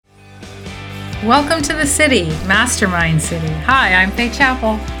Welcome to the city, Mastermind City. Hi, I'm Faye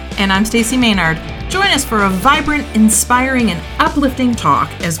Chappell. And I'm Stacey Maynard. Join us for a vibrant, inspiring, and uplifting talk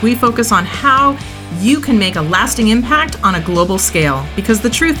as we focus on how you can make a lasting impact on a global scale. Because the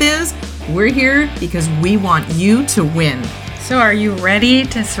truth is, we're here because we want you to win. So are you ready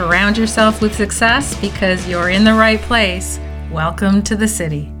to surround yourself with success? Because you're in the right place. Welcome to the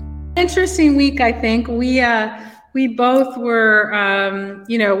city. Interesting week, I think. We both were,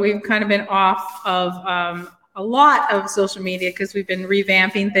 we've kind of been off of a lot of social media because we've been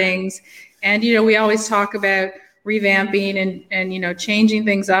revamping things. And, we always talk about revamping and changing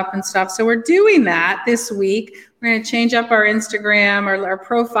things up and stuff. So we're doing that this week. We're going to change up our Instagram or our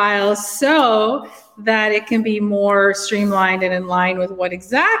profiles so that it can be more streamlined and in line with what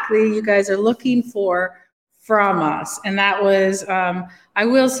exactly you guys are looking for from us. And that was, I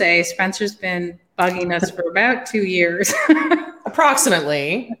will say, Spencer's been bugging us for about 2 years.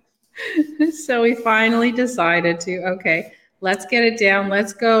 Approximately. So we finally decided to, let's get it down.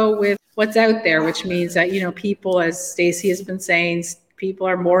 Let's go with what's out there, which means that, people, as Stacey has been saying, people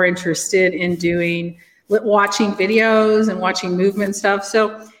are more interested in watching videos and watching movement stuff.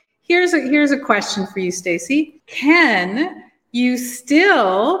 So here's a question for you, Stacey. Can you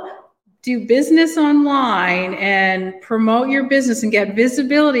still do business online and promote your business and get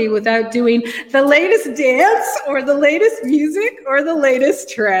visibility without doing the latest dance or the latest music or the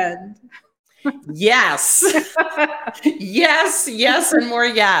latest trend? Yes. yes, and more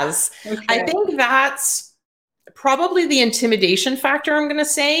yes. Okay. I think that's probably the intimidation factor, I'm going to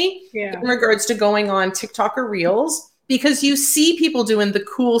say, in regards to going on TikTok or Reels, because you see people doing the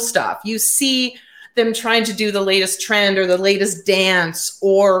cool stuff. You see them trying to do the latest trend or the latest dance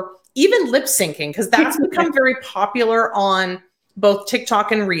or even lip syncing, because that's become very popular on both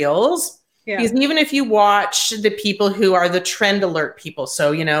TikTok and Reels. Yeah. Because even if you watch the people who are the trend alert people,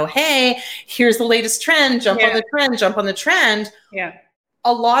 so, hey, here's the latest trend, jump on the trend, jump on the trend. Yeah.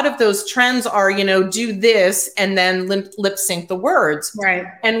 A lot of those trends are, do this and then lip sync the words. Right.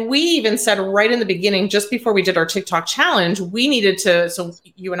 And we even said right in the beginning, just before we did our TikTok challenge, we needed to, so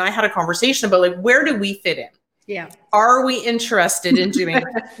you and I had a conversation about where do we fit in? Yeah. Are we interested in doing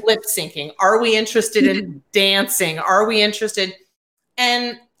lip syncing? Are we interested in dancing? Are we interested?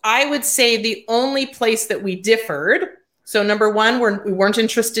 And I would say the only place that we differed. So number one, we weren't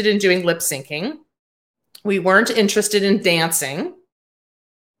interested in doing lip syncing. We weren't interested in dancing.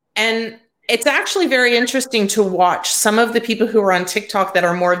 And it's actually very interesting to watch some of the people who are on TikTok that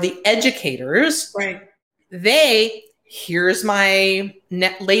are more of the educators. Right. Here's my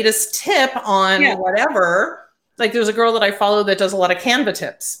latest tip on whatever. Like there's a girl that I follow that does a lot of Canva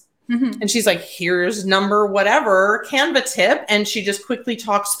tips. Mm-hmm. And she's like, here's number whatever Canva tip. And she just quickly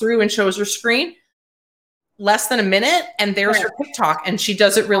talks through and shows her screen. Less than a minute. And there's her TikTok. And she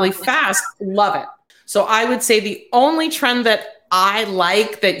does it really fast. Love it. So I would say the only trend that I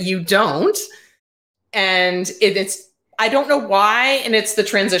like that you don't, and it's, I don't know why, and it's the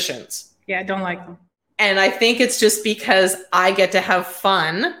transitions. Yeah, I don't like them. And I think it's just because I get to have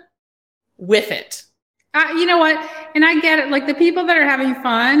fun with it. You know what? And I get it. Like the people that are having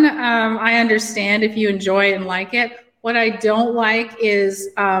fun, I understand if you enjoy it and like it. What I don't like is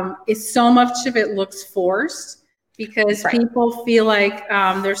so much of it looks forced because people feel like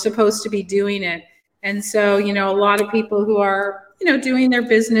they're supposed to be doing it. And so, a lot of people who are, doing their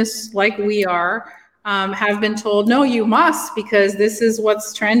business like we are, have been told, no, you must, because this is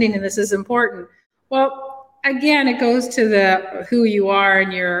what's trending and this is important. Well, again, it goes to who you are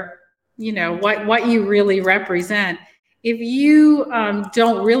and your, what you really represent. If you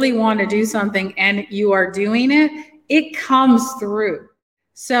don't really want to do something and you are doing it, it comes through.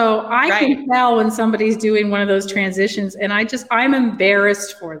 So I can tell when somebody's doing one of those transitions and I'm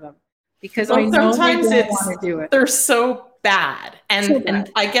embarrassed for them because I know sometimes they don't want to do it. They're so bad.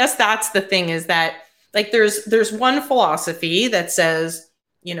 And I guess that's the thing is that there's one philosophy that says,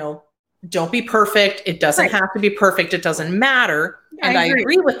 don't be perfect. It doesn't have to be perfect. It doesn't matter. And I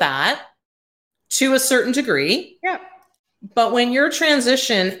agree with that to a certain degree. Yeah. But when your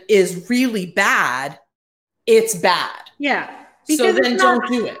transition is really bad, it's bad. Yeah. So then don't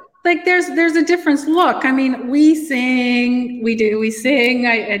do it. Like there's a difference. Look, I mean, we sing.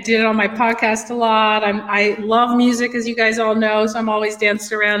 I did it on my podcast a lot. I love music, as you guys all know. So I'm always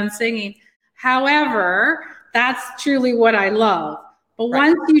dancing around and singing. However, that's truly what I love. But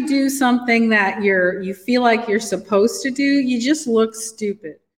once you do something that you feel like you're supposed to do, you just look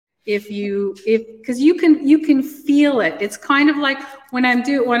stupid. Because you can feel it. It's kind of like when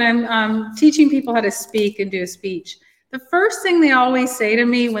I'm teaching people how to speak and do a speech. The first thing they always say to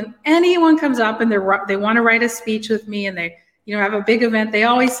me when anyone comes up and they want to write a speech with me and have a big event, they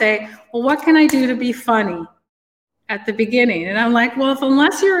always say, well, what can I do to be funny at the beginning? And I'm like, well,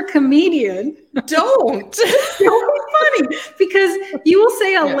 unless you're a comedian, don't be funny, because you will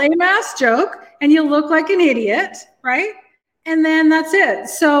say a lame ass joke and you'll look like an idiot, right? And then that's it.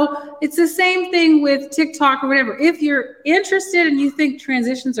 So it's the same thing with TikTok or whatever. If you're interested and you think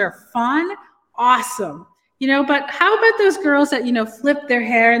transitions are fun, awesome. But how about those girls that, flip their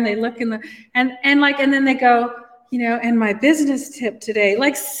hair and they look in the, and then they go, and my business tip today,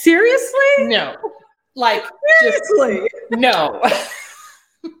 like, seriously? No, like, seriously? No.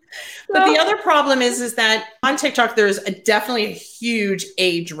 But the other problem is that on TikTok, there's definitely a huge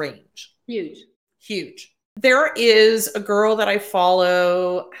age range. Huge. There is a girl that I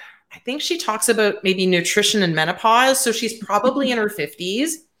follow. I think she talks about maybe nutrition and menopause. So she's probably in her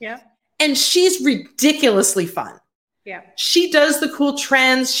 50s. Yeah. And she's ridiculously fun. Yeah. She does the cool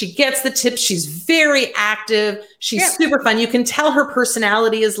trends. She gets the tips. She's very active. She's super fun. You can tell her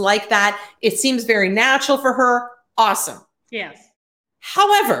personality is like that. It seems very natural for her. Awesome. Yes.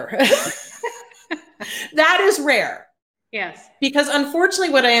 However, that is rare. Yes. Because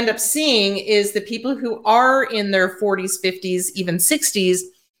unfortunately, what I end up seeing is the people who are in their 40s, 50s, even 60s,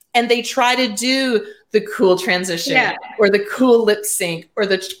 and they try to do the cool transition or the cool lip sync or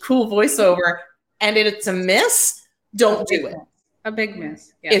the cool voiceover, and it's a miss. Don't do it. A big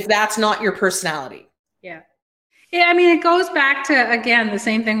miss. Yeah. If that's not your personality. Yeah. Yeah. I mean, it goes back to, again, the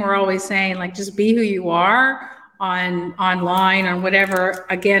same thing we're always saying, like, just be who you are online, on whatever.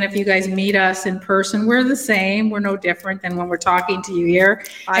 Again, if you guys meet us in person, we're the same. We're no different than when we're talking to you here.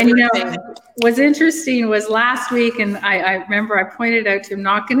 And what's interesting was last week, and I remember I pointed out to him,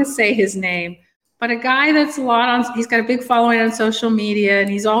 not going to say his name, but a guy that's he's got a big following on social media, and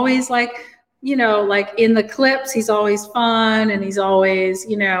he's always like, like in the clips, he's always fun, and he's always,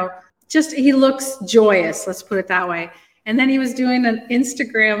 he looks joyous. Let's put it that way. And then he was doing an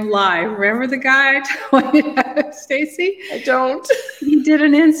Instagram live. Remember the guy I pointed out, Stacey? I don't. He did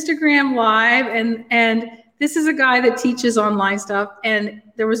an Instagram live, and this is a guy that teaches online stuff, and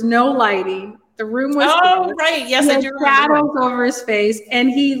there was no lighting. The room was right. Yes, I do remember. Shadows over his face, and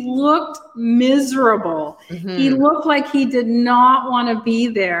he looked miserable. Mm-hmm. He looked like he did not want to be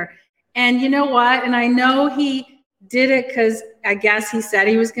there. And you know what? And I know he did it because I guess he said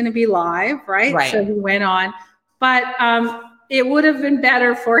he was going to be live, right? So he went on. But it would have been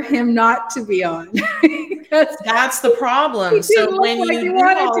better for him not to be on. That's the problem. So when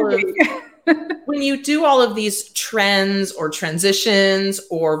you do all of these trends or transitions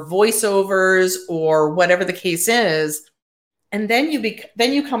or voiceovers or whatever the case is, and then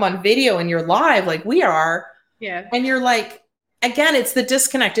you come on video and you're live like we are, and you're like, again, it's the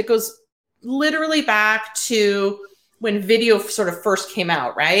disconnect. It goes literally back to when video sort of first came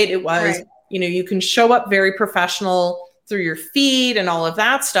out, right? It was. Right. You can show up very professional through your feed and all of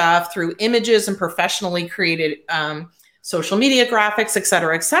that stuff, through images and professionally created social media graphics, et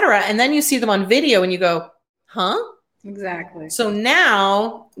cetera, et cetera. And then you see them on video and you go, huh? Exactly. So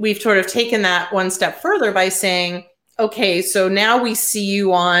now we've sort of taken that one step further by saying, okay, so now we see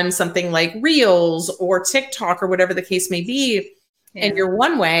you on something like Reels or TikTok or whatever the case may be, and you're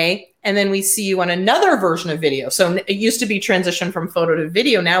one way. And then we see you on another version of video. So it used to be transition from photo to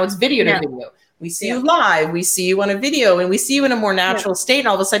video. Now it's video to video. We see you live. We see you on a video, and we see you in a more natural state. And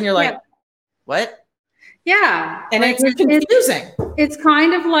all of a sudden you're like, what? Yeah. And it's confusing. It's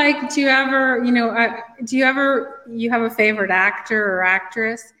kind of like, do you have a favorite actor or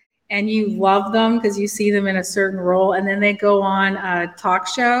actress and you love them because you see them in a certain role, and then they go on a talk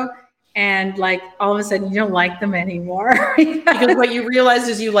show and like all of a sudden you don't like them anymore. Because what you realize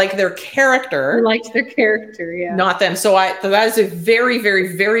is you like their character. You liked their character, not them. So that is a very,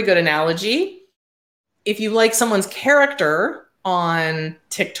 very, very good analogy. If you like someone's character on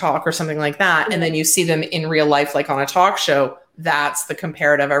TikTok or something like that, and then you see them in real life, like on a talk show, that's the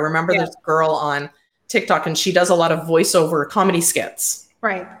comparative. I remember this girl on TikTok, and she does a lot of voiceover comedy skits.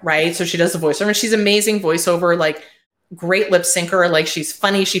 Right. So she does the voiceover, and she's amazing voiceover, like great lip syncer. Like she's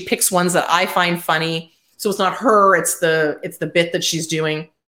funny. She picks ones that I find funny. So it's not her, it's the bit that she's doing.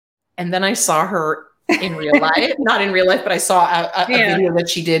 And then I saw her in real life, not in real life, but I saw a video that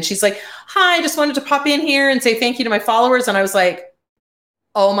she did. She's like, hi, I just wanted to pop in here and say thank you to my followers. And I was like,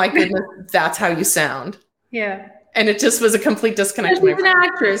 oh my goodness, that's how you sound. Yeah. And it just was a complete disconnect. She's an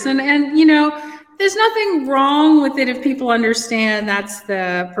actress. And there's nothing wrong with it if people understand that's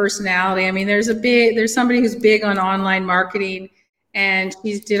the personality. I mean, there's somebody who's big on online marketing, and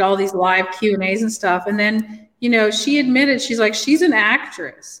she did all these live Q&As and stuff. And then, she admitted, she's an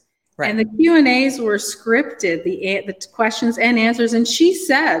actress. Right. And the Q&As were scripted, the questions and answers. And she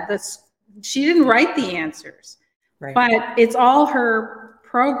said that she didn't write the answers, but it's all her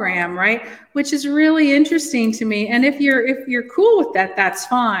program, right? Which is really interesting to me. And if you're cool with that, that's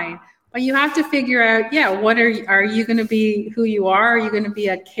fine. But you have to figure out, what are you going to be who you are? Are you going to be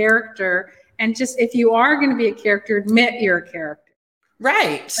a character? And just if you are going to be a character, admit you're a character.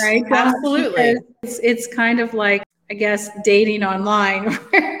 Right. Absolutely. It's kind of like, I guess, dating online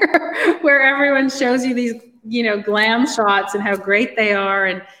where everyone shows you these, glam shots and how great they are.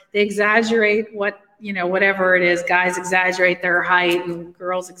 And they exaggerate whatever it is. Guys exaggerate their height and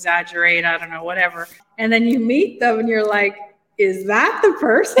girls exaggerate, I don't know, whatever. And then you meet them and you're like, is that the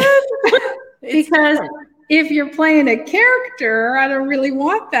person? Because if you're playing a character, I don't really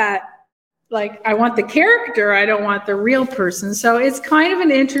want that. Like, I want the character, I don't want the real person. So it's kind of an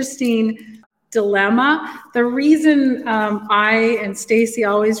interesting dilemma. The reason I and Stacey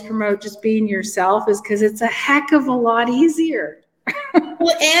always promote just being yourself is because it's a heck of a lot easier.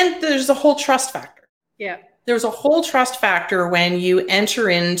 Well, and there's a whole trust factor. Yeah. There's a whole trust factor when you enter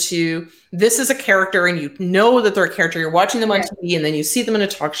into this is a character and you know that they're a character. You're watching them on TV and then you see them in a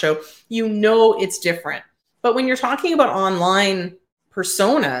talk show. You know it's different. But when you're talking about online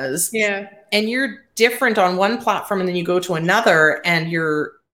personas, and you're different on one platform and then you go to another and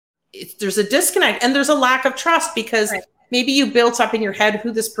there's a disconnect and there's a lack of trust because maybe you built up in your head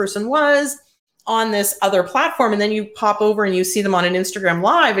who this person was on this other platform and then you pop over and you see them on an Instagram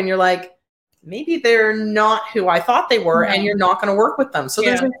live and you're like, maybe they're not who I thought they were and you're not going to work with them. So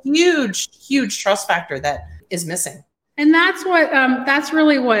there's a huge, huge trust factor that is missing. And that's what, that's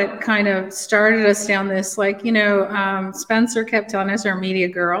really what kind of started us down this, like, Spencer kept telling us, our media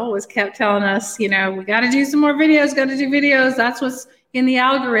girl kept telling us, we got to do some more videos, got to do videos. That's what's in the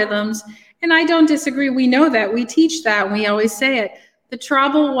algorithms. And I don't disagree. We know that, we teach that, and we always say it. The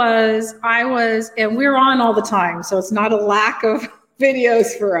trouble was and we're on all the time. So it's not a lack of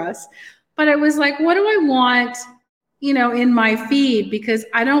videos for us. But it was like, what do I want, in my feed? Because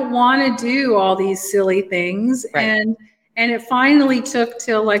I don't want to do all these silly things. And it finally took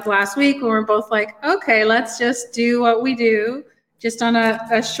till like last week when we're both like, okay, let's just do what we do just on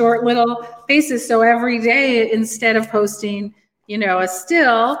a short little basis. So every day, instead of posting, a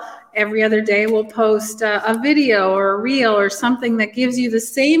still, every other day we'll post a video or a reel or something that gives you the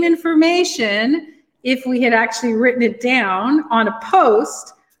same information if we had actually written it down on a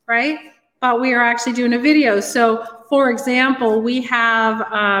post, right? But we are actually doing a video. So for example, we have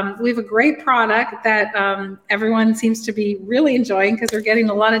a great product that everyone seems to be really enjoying because we're getting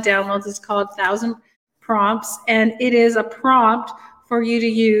a lot of downloads. It's called 1,000 Prompts, and it is a prompt for you to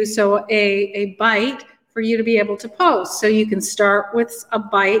use. So a bite for you to be able to post. So you can start with a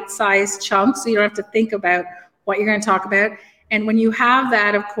bite-sized chunk so you don't have to think about what you're going to talk about. And when you have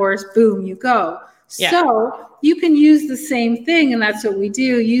that, of course, boom, you go. So you can use the same thing, and that's what we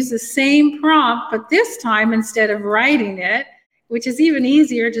do, use the same prompt, but this time instead of writing it, which is even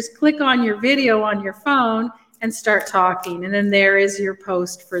easier, just click on your video on your phone and start talking. And then there is your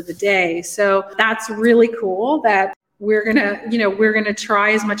post for the day. So that's really cool that we're gonna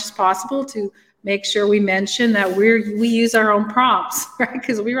try as much as possible to make sure we mention that we use our own prompts, right?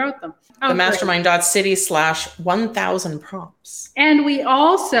 Because we wrote them. The mastermind.city/1000 prompts. And we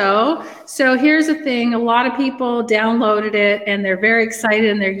also, so here's the thing, a lot of people downloaded it and they're very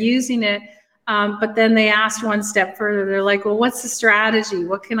excited and they're using it. But then they asked one step further. They're like, well, what's the strategy?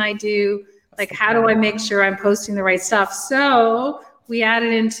 What can I do? Like, how do I make sure I'm posting the right stuff? So we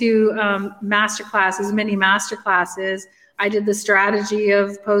added into masterclasses, mini masterclasses. I did the strategy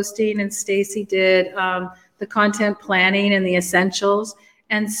of posting and Stacey did the content planning and the essentials.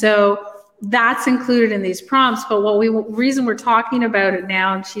 And so that's included in these prompts. But reason we're talking about it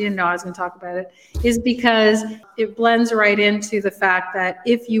now, and she didn't know I was going to talk about it, is because it blends right into the fact that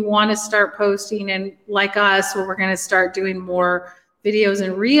if you want to start posting, and like us, where we're going to start doing more videos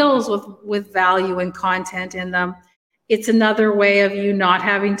and reels with value and content in them, it's another way of you not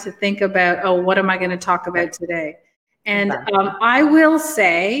having to think about, oh, what am I going to talk about today? And I will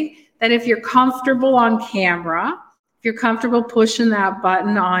say that if you're comfortable on camera, if you're comfortable pushing that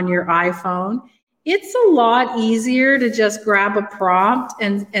button on your iPhone, it's a lot easier to just grab a prompt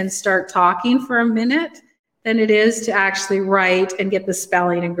and start talking for a minute than it is to actually write and get the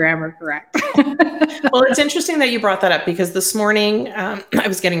spelling and grammar correct. Well, it's interesting that you brought that up because this morning I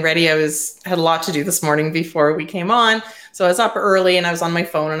was getting ready. I had a lot to do this morning before we came on. So I was up early and I was on my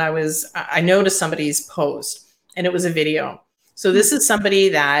phone and I noticed somebody's post and it was a video. So this is somebody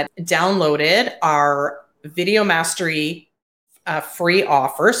that downloaded our Video Mastery free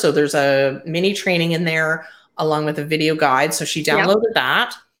offer. So there's a mini training in there along with a video guide. So she downloaded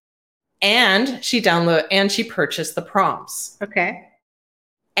that and she purchased the prompts. Okay.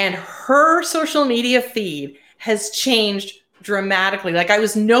 And her social media feed has changed dramatically. Like I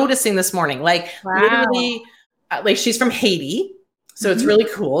was noticing this morning, like literally, like she's from Haiti. So it's really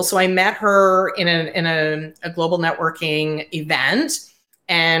cool. So I met her in a global networking event,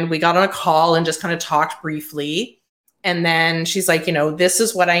 and we got on a call and just kind of talked briefly. And then she's like, you know, this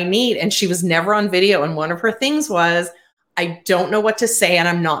is what I need. And she was never on video. And one of her things was, I don't know what to say and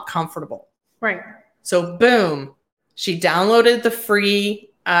I'm not comfortable. Right. So boom, she downloaded the free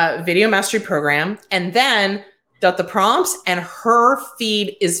video mastery program and then got the prompts, and her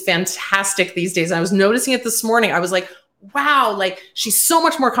feed is fantastic these days. I was noticing it this morning. I was like, wow, like she's so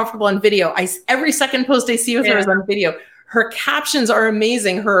much more comfortable on video. Every second post I see with her is on video. Her captions are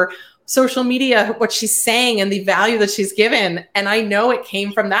amazing. Her social media, what she's saying and the value that she's given. And I know it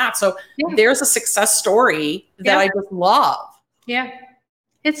came from that. So there's a success story that I just love. Yeah.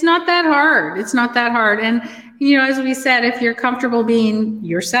 It's not that hard. It's not that hard. And, you know, as we said, if you're comfortable being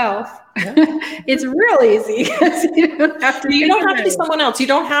yourself, it's real easy. You don't have to be someone else. You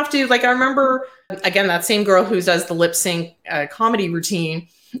don't have to, like, I remember, again, that same girl who does the lip sync comedy routine,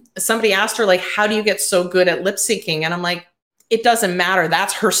 somebody asked her, like, how do you get so good at lip syncing? And I'm like, it doesn't matter.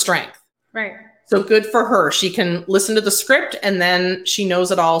 That's her strength. Right. So good for her. She can listen to the script and then she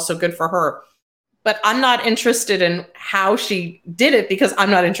knows it all. So good for her. But I'm not interested in how she did it because I'm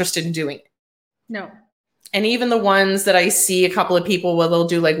not interested in doing it. No. And even the ones that I see a couple of people where they'll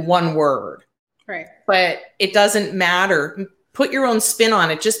do like one word. Right. But it doesn't matter. Put your own spin on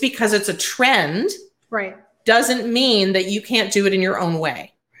it. Just because it's a trend. Right. Doesn't mean that you can't do it in your own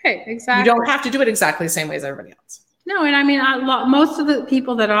way. Right. Exactly. You don't have to do it exactly the same way as everybody else. No. And I mean, most of the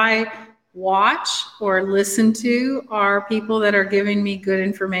people that I watch or listen to are people that are giving me good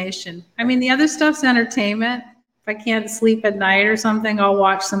information. I mean, the other stuff's entertainment. If I can't sleep at night or something, I'll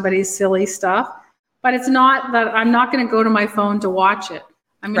watch somebody's silly stuff. But it's not that I'm not going to go to my phone to watch it.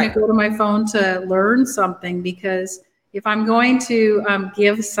 I'm going to go to my phone to learn something, because if I'm going to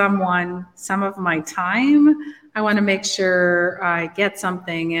give someone some of my time, I want to make sure I get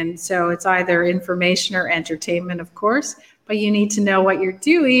something. And so it's either information or entertainment, of course. But you need to know what you're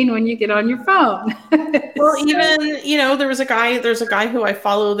doing when you get on your phone. Well, even, you know, there's a guy who I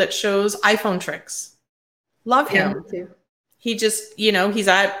follow that shows iPhone tricks. Love him. Yeah, he just, you know, he's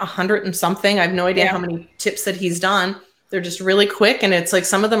at 100 and something. I have no idea how many tips that he's done. They're just really quick. And it's like,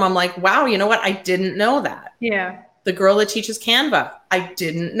 some of them I'm like, wow, you know what? I didn't know that. Yeah. The girl that teaches Canva, I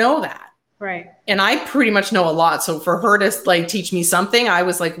didn't know that. Right. And I pretty much know a lot. So for her to like teach me something, I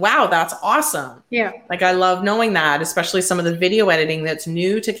was like, wow, that's awesome. Yeah. Like I love knowing that, especially some of the video editing that's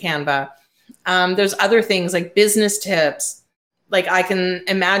new to Canva. There's other things like business tips. Like I can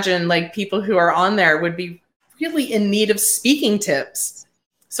imagine like people who are on there would be really in need of speaking tips.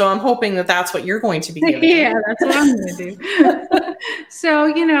 So I'm hoping that that's what you're going to be doing. Yeah, that's what I'm going to do. So,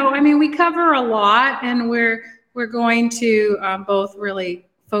 you know, I mean, we cover a lot, and we're going to both really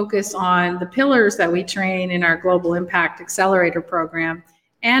focus on the pillars that we train in our Global Impact Accelerator program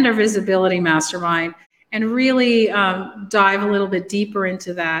and our Visibility Mastermind, and really dive a little bit deeper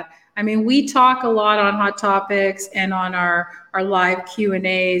into that. I mean, we talk a lot on Hot Topics and on our live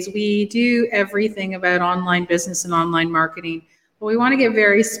Q&As. We do everything about online business and online marketing, but we want to get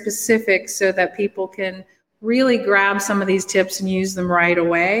very specific so that people can really grab some of these tips and use them right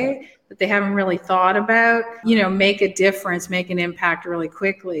away that they haven't really thought about, you know, make a difference, make an impact really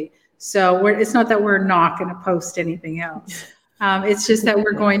quickly. So it's not that we're not going to post anything else. It's just that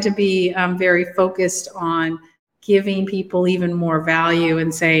we're going to be very focused on giving people even more value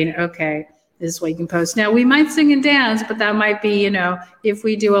and saying, okay, this is what you can post. Now, we might sing and dance, but that might be, you know, if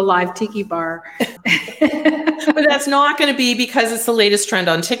we do a live tiki bar. But that's not going to be because it's the latest trend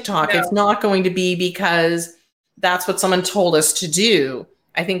on TikTok. No. It's not going to be because that's what someone told us to do.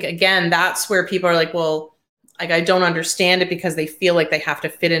 I think, again, that's where people are like, well, like, I don't understand it because they feel like they have to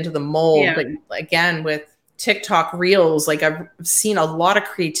fit into the mold. Yeah. But again, with TikTok Reels, like I've seen a lot of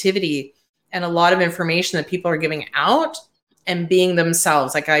creativity and a lot of information that people are giving out and being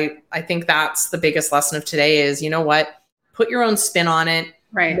themselves. Like I think that's the biggest lesson of today is, you know what, put your own spin on it.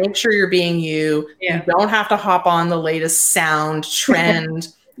 Right. Make sure you're being you. Yeah. You don't have to hop on the latest sound trend.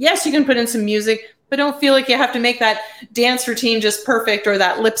 Yes, you can put in some music, but don't feel like you have to make that dance routine just perfect or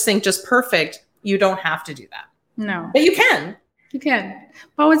that lip sync just perfect. You don't have to do that. No. But you can. You can.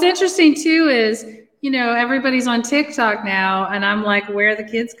 But what's interesting too is, you know, everybody's on TikTok now, and I'm like, where are the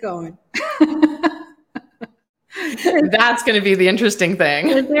kids going? That's going to be the interesting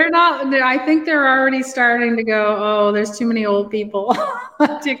thing. They're not. I think they're already starting to go, oh, there's too many old people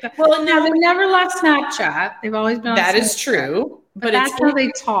on TikTok. Well, no, they've never left Snapchat. They've always been on That Snapchat. Is true. But that's how they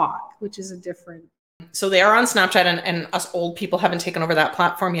talk, which is a different. So they are on Snapchat, and us old people haven't taken over that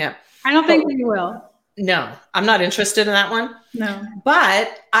platform yet. I don't think they will. No, I'm not interested in that one. No.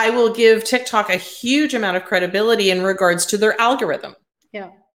 But I will give TikTok a huge amount of credibility in regards to their algorithm.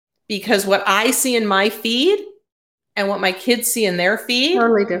 Yeah. Because what I see in my feed and what my kids see in their feed,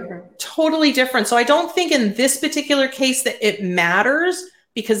 totally different. Totally different. So I don't think in this particular case that it matters,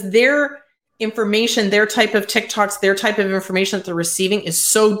 because their information, their type of TikToks, their type of information that they're receiving is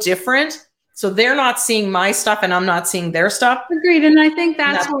so different. So they're not seeing my stuff and I'm not seeing their stuff. Agreed. And I think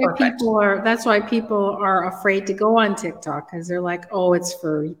that's why people are afraid to go on TikTok, because they're like, oh, it's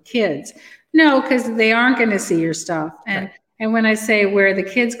for kids. No, because they aren't going to see your stuff. And right. And when I say where are the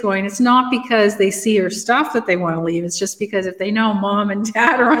kids going, it's not because they see your stuff that they want to leave. It's just because if they know mom and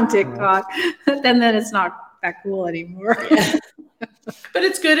dad are on TikTok, then it's not that cool anymore. Yeah. But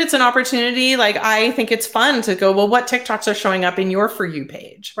it's good. It's an opportunity. Like, I think it's fun to go, well, what TikToks are showing up in your For You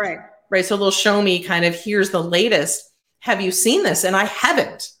page? Right. Right. So they'll show me kind of, here's the latest. Have you seen this? And I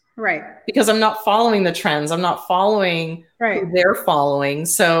haven't. Right. Because I'm not following the trends. I'm not following who they're following.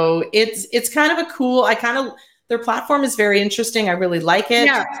 So it's kind of a cool, their platform is very interesting. I really like it.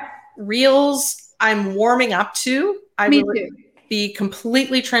 Yeah. Reels, I'm warming up to. Me too. Be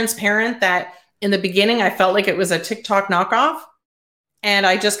completely transparent that in the beginning, I felt like it was a TikTok knockoff. And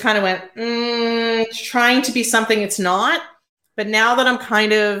I just kind of went, trying to be something it's not. But now that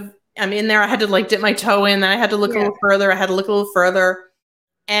I'm in there, I had to like dip my toe in, then I had to look a little further. I had to look a little further.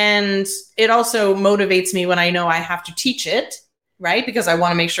 And it also motivates me when I know I have to teach it, right? Because I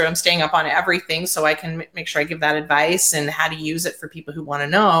want to make sure I'm staying up on everything so I can make sure I give that advice and how to use it for people who want to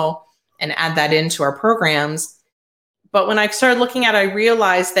know and add that into our programs. But when I started looking at it, I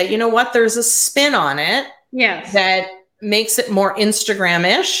realized that, you know what, there's a spin on it that makes it more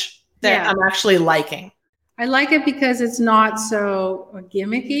Instagram-ish that I'm actually liking. I like it because it's not so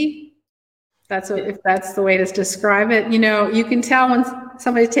gimmicky. If that's the way to describe it. You know, you can tell when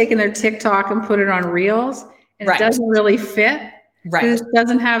somebody's taken their TikTok and put it on Reels and it doesn't really fit. Right. It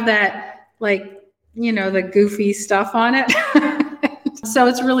doesn't have that, like, you know, the goofy stuff on it. So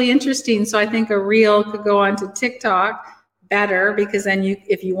it's really interesting. So I think a Reel could go onto TikTok better, because then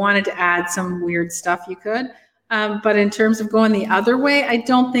if you wanted to add some weird stuff, you could. But in terms of going the other way, I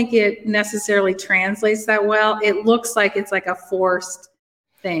don't think it necessarily translates that well. It looks like it's like a forced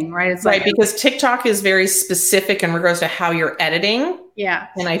thing, right? It's like because TikTok is very specific in regards to how you're editing. Yeah.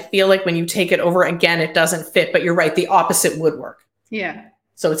 And I feel like when you take it over again, it doesn't fit, but you're right. The opposite would work. Yeah.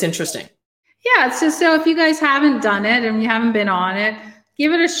 So it's interesting. Yeah. So if you guys haven't done it and you haven't been on it,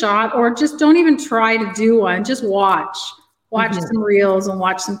 give it a shot, or just don't even try to do one. Just watch some Reels and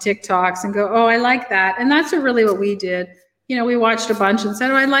watch some TikToks and go, oh, I like that. And that's really what we did. You know, we watched a bunch and said,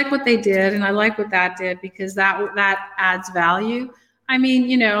 oh, I like what they did. And I like what that did, because that adds value. I mean,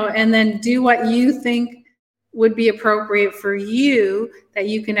 you know, and then do what you think would be appropriate for you, that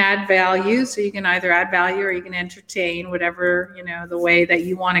you can add value. So you can either add value or you can entertain, whatever, you know, the way that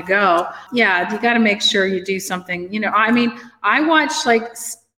you want to go. Yeah, you got to make sure you do something. You know, I mean, I watch like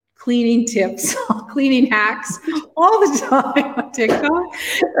cleaning tips, cleaning hacks all the time on TikTok.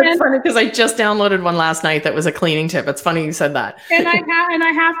 It's funny because I just downloaded one last night that was a cleaning tip. It's funny you said that. And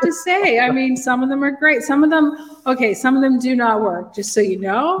I have to say, I mean, some of them are great. Some of them do not work, just so you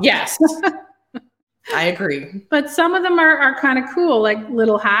know. Yes. I agree. But some of them are kind of cool, like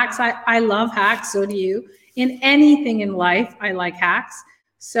little hacks. I love hacks. So do you. In anything in life, I like hacks.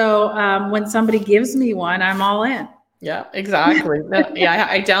 So when somebody gives me one, I'm all in. Yeah, exactly.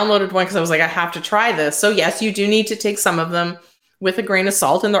 I downloaded one because I was like, I have to try this. So yes, you do need to take some of them with a grain of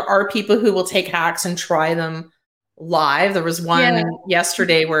salt. And there are people who will take hacks and try them live. There was one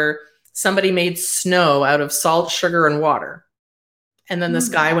yesterday where somebody made snow out of salt, sugar, and water. And then this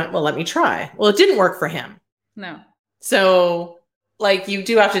guy went, well, let me try. Well, it didn't work for him. No. So like you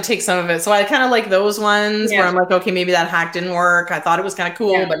do have to take some of it. So I kind of like those ones where I'm like, okay, maybe that hack didn't work. I thought it was kind of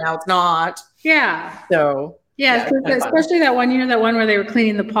cool, but now it's not. Yeah. So yeah, especially that one, you know, that one where they were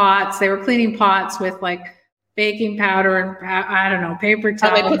cleaning the pots. They were cleaning pots with like baking powder and I don't know, paper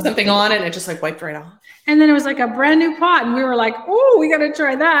towel. They put something on it and it just like wiped right off. And then it was like a brand new pot. And we were like, oh, we got to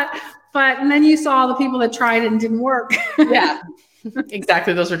try that. And then you saw the people that tried it and didn't work. Yeah,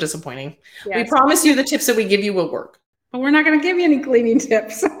 exactly. Those are disappointing. Yes. We promise you the tips that we give you will work. But we're not going to give you any cleaning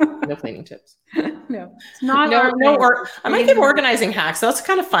tips. No cleaning tips. No, it's not. No. I might give organizing hacks. That's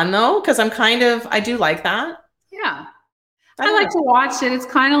kind of fun though, because I do like that. Yeah. I like to watch it. It's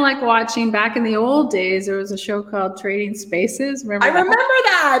kind of like watching back in the old days. There was a show called Trading Spaces. I remember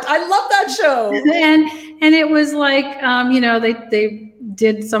that. I love that show. and it was like, you know, they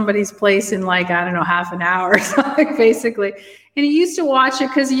did somebody's place in like, I don't know, half an hour or something, basically. And you used to watch it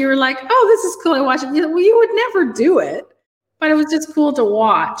because you were like, oh, this is cool. I watch it. You would never do it. but it was just cool to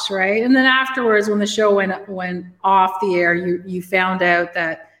watch, right? And then afterwards, when the show went off the air, you found out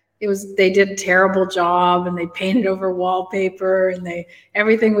that they did a terrible job, and they painted over wallpaper, and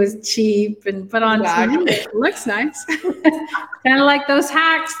everything was cheap and put on TV. It looks nice. Kind of like those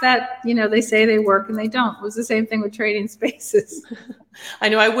hacks that, they say they work and they don't. It was the same thing with Trading Spaces. I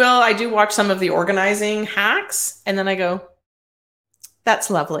know. I do watch some of the organizing hacks, and then I go,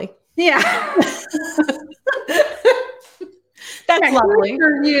 that's lovely. Yeah. That's lovely.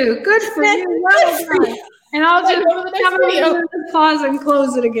 Good for you. Good for you. Well done. And I'll just go to the next video. Pause and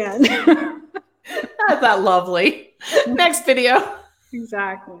close it again. That's that lovely. Next video.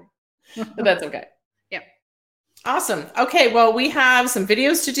 Exactly. But that's okay. Yep. Awesome. Okay. Well, we have some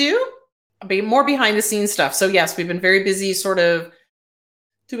videos to do. More behind the scenes stuff. So yes, we've been very busy sort of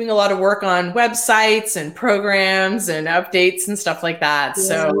doing a lot of work on websites and programs and updates and stuff like that.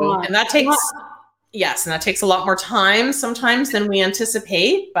 Yeah, and that takes a lot more time sometimes than we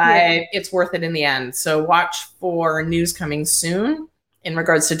anticipate, but it's worth it in the end. So watch for news coming soon in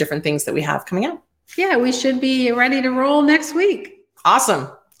regards to different things that we have coming out. Yeah, we should be ready to roll next week. Awesome.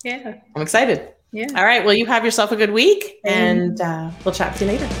 Yeah. I'm excited. Yeah. All right. Well, you have yourself a good week, and we'll chat with you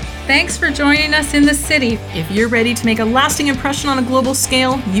later. Thanks for joining us in the city. If you're ready to make a lasting impression on a global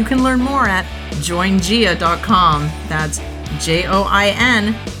scale, you can learn more at joingia.com. That's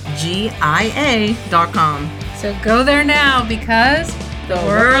joingia.com. So go there now, because the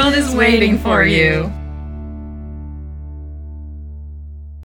world is waiting for you.